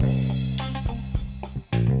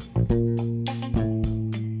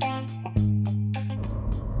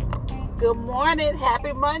Good morning.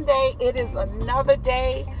 Happy Monday. It is another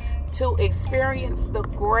day to experience the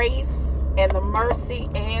grace and the mercy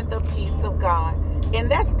and the peace of God. And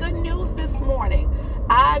that's good news this morning.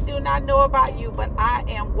 I do not know about you, but I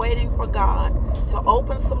am waiting for God to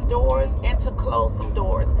open some doors and to close some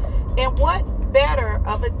doors. And what better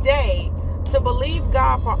of a day to believe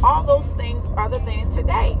God for all those things other than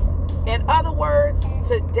today? In other words,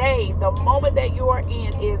 today, the moment that you are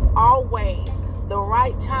in is always the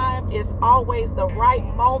right time, is always the right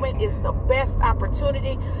moment, is the best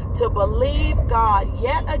opportunity to believe God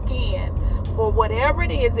yet again for whatever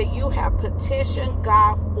it is that you have petitioned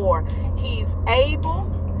God for. He's able,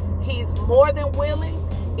 He's more than willing.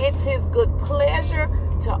 It's His good pleasure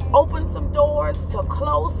to open some doors, to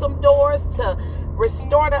close some doors, to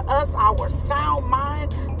restore to us our sound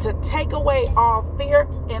mind, to take away all fear.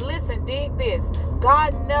 And listen, dig this.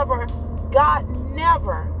 God never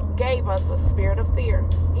gave us a spirit of fear.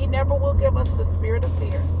 He never will give us the spirit of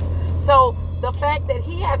fear. So the fact that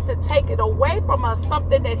He has to take it away from us,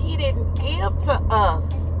 something that He didn't give to us,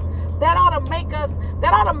 that ought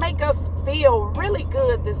to make us feel really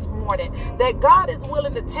good this morning. That God is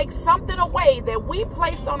willing to take something away that we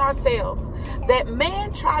placed on ourselves, that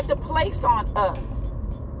man tried to place on us.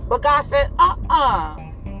 But God said,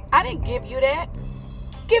 I didn't give you that.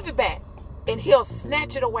 Give it back. And He'll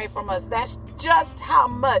snatch it away from us. That's just how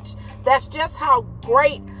much, that's just how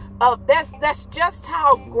great the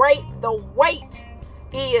weight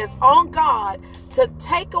is on God to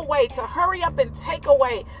take away, to hurry up and take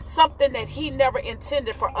away something that He never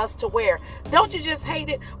intended for us to wear. Don't you just hate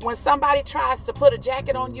it when somebody tries to put a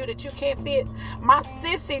jacket on you that you can't fit? My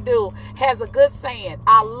sissy dude has a good saying.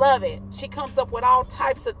 I love it. She comes up with all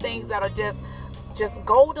types of things that are just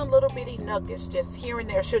golden little bitty nuggets, just here and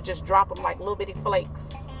there. She'll just drop them like little bitty flakes.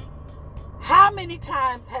 How many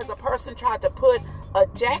times has a person tried to put a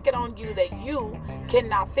jacket on you that you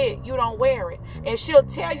cannot fit? You don't wear it. And she'll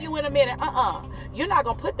tell you in a minute, you're not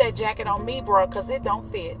going to put that jacket on me, bro, because it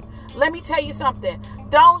don't fit. Let me tell you something.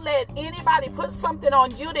 Don't let anybody put something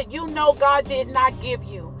on you that you know God did not give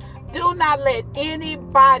you. Do not let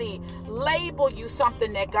anybody label you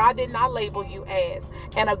something that God did not label you as.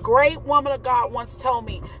 And a great woman of God once told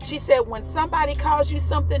me, she said, when somebody calls you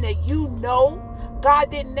something that you know God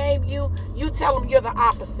didn't name you, you tell them you're the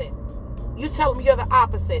opposite. You tell them you're the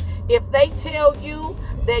opposite. If they tell you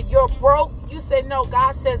that you're broke, you say, no,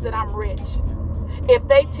 God says that I'm rich. If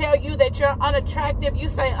they tell you that you're unattractive, you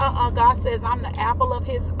say, God says I'm the apple of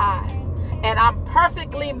His eye. And I'm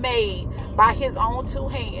perfectly made by His own two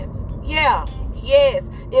hands. Yeah, yes.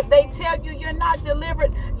 If they tell you you're not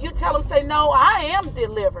delivered, you tell them, say, no, I am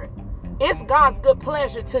delivered. It's God's good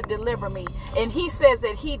pleasure to deliver me. And He says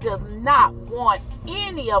that He does not want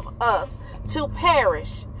any of us to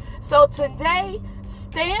perish. So today,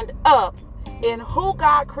 stand up in who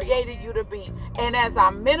God created you to be. And as I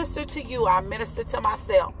minister to you, I minister to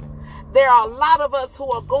myself. There are a lot of us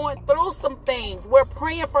who are going through some things. We're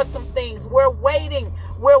praying for some things. We're waiting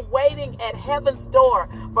at heaven's door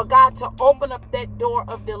for God to open up that door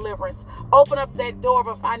of deliverance. Open up that door of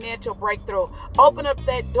a financial breakthrough. Open up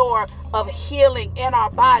that door of healing in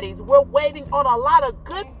our bodies. We're waiting on a lot of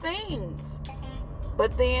good things.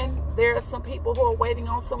 But then there are some people who are waiting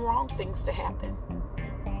on some wrong things to happen.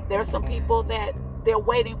 There are some people that they're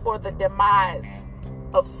waiting for the demise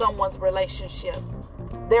of someone's relationship.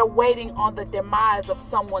 They're waiting on the demise of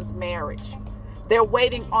someone's marriage. They're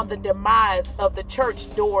waiting on the demise of the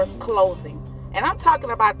church doors closing. And I'm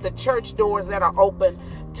talking about the church doors that are open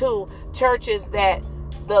to churches that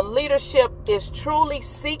the leadership is truly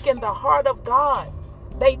seeking the heart of God.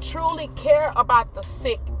 They truly care about the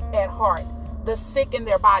sick at heart, the sick in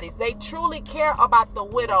their bodies. They truly care about the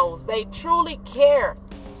widows. They truly care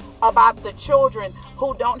about the children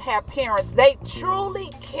who don't have parents. They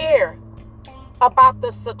truly care about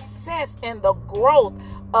the success and the growth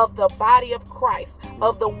of the body of Christ,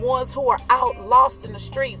 of the ones who are out lost in the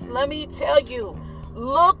streets. Let me tell you,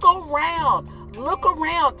 look around,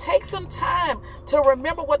 take some time to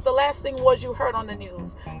remember what the last thing was you heard on the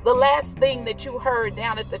news, the last thing that you heard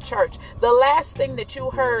down at the church, the last thing that you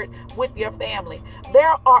heard with your family.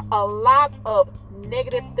 There are a lot of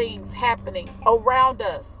negative things happening around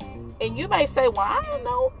us. And you may say, well, I don't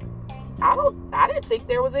know. I didn't think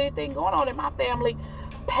there was anything going on in my family.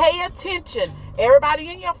 Pay attention. Everybody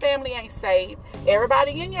in your family ain't saved.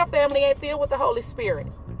 Everybody in your family ain't filled with the Holy Spirit.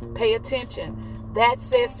 Pay attention. That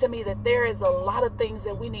says to me that there is a lot of things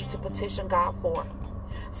that we need to petition God for.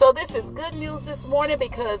 So this is good news this morning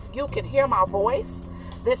because you can hear my voice.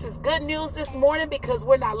 This is good news this morning because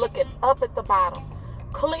we're not looking up at the bottom.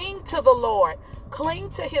 Cling to the Lord.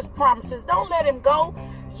 Cling to His promises. Don't let Him go.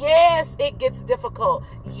 Yes, it gets difficult.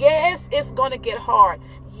 Yes, it's going to get hard.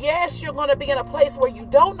 Yes, you're going to be in a place where you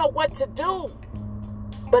don't know what to do.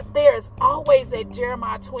 But there's always a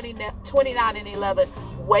Jeremiah 29:11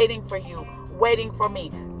 waiting for you, waiting for me.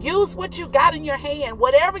 Use what you got in your hand.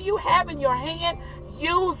 Whatever you have in your hand,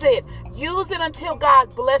 use it. Use it until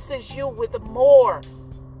God blesses you with more.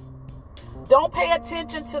 Don't pay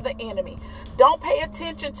attention to the enemy. Don't pay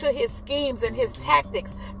attention to his schemes and his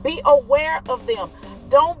tactics. Be aware of them.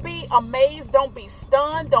 Don't be amazed. Don't be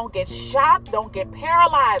stunned. Don't get shocked. Don't get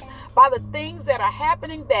paralyzed by the things that are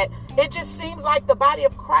happening that it just seems like the body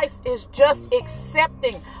of Christ is just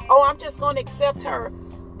accepting. Oh, I'm just going to accept her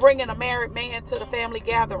bringing a married man to the family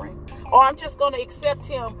gathering. Or I'm just going to accept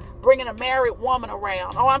him bringing a married woman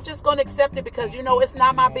around. Or I'm just going to accept it because, it's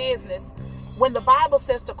not my business. When the Bible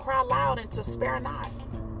says to cry loud and to spare not.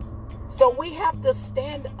 So we have to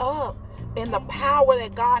stand up in the power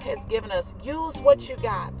that God has given us. Use what you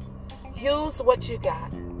got. Use what you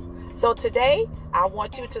got. So today, I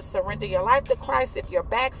want you to surrender your life to Christ. If you're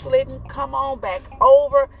backslidden, come on back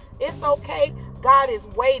over. It's okay. God is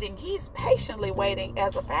waiting. He's patiently waiting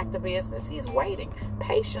as a fact of business. He's waiting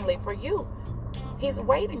patiently for you. He's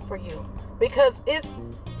waiting for you because it's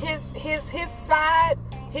his side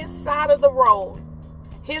of the road,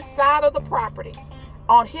 his side of the property.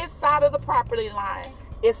 On his side of the property line,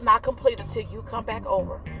 it's not complete until you come back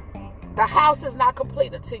over. The house is not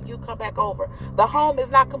complete until you come back over. The home is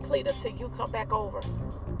not complete until you come back over.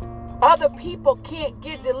 Other people can't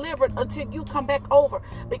get delivered until you come back over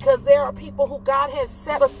because there are people who God has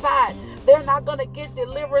set aside. They're not going to get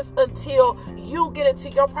deliverance until you get into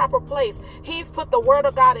your proper place. He's put the word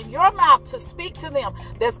of God in your mouth to speak to them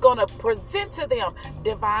that's going to present to them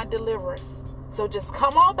divine deliverance. So just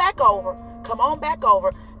come on back over. Come on back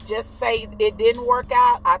over. Just say it didn't work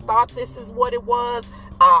out. I thought this is what it was.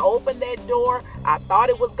 I opened that door. I thought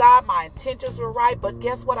it was God. My intentions were right. But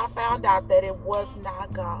guess what? I found out that it was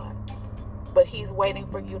not God. But he's waiting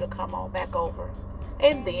for you to come on back over.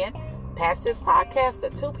 And then pass this podcast to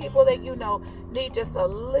 2 people that need just a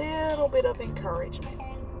little bit of encouragement.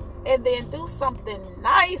 And then do something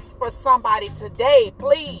nice for somebody today.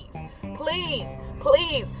 Please, please,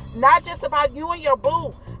 please. Not just about you and your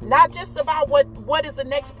boo. Not just about what is the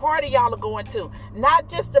next party y'all are going to. Not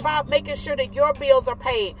just about making sure that your bills are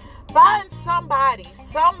paid. Find somebody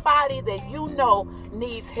that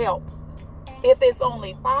needs help. If it's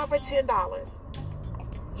only $5 or $10,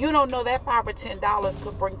 you don't know that $5 or $10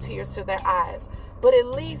 could bring tears to their eyes. But at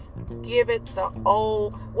least give it the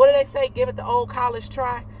old, what do they say? Give it the old college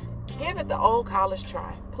try. Give it the old college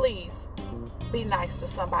try. Please be nice to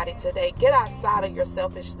somebody today. Get outside of your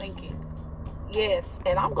selfish thinking. Yes,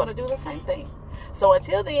 and I'm going to do the same thing. So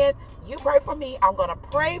until then, you pray for me. I'm going to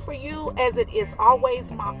pray for you as it is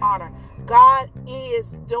always my honor. God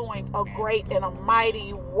is doing a great and a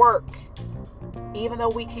mighty work. Even though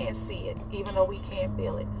we can't see it, even though we can't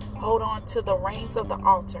feel it. Hold on to the reins of the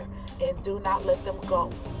altar and do not let them go.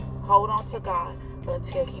 Hold on to God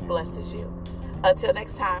until he blesses you. Until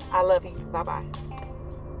next time, I love you. Bye-bye.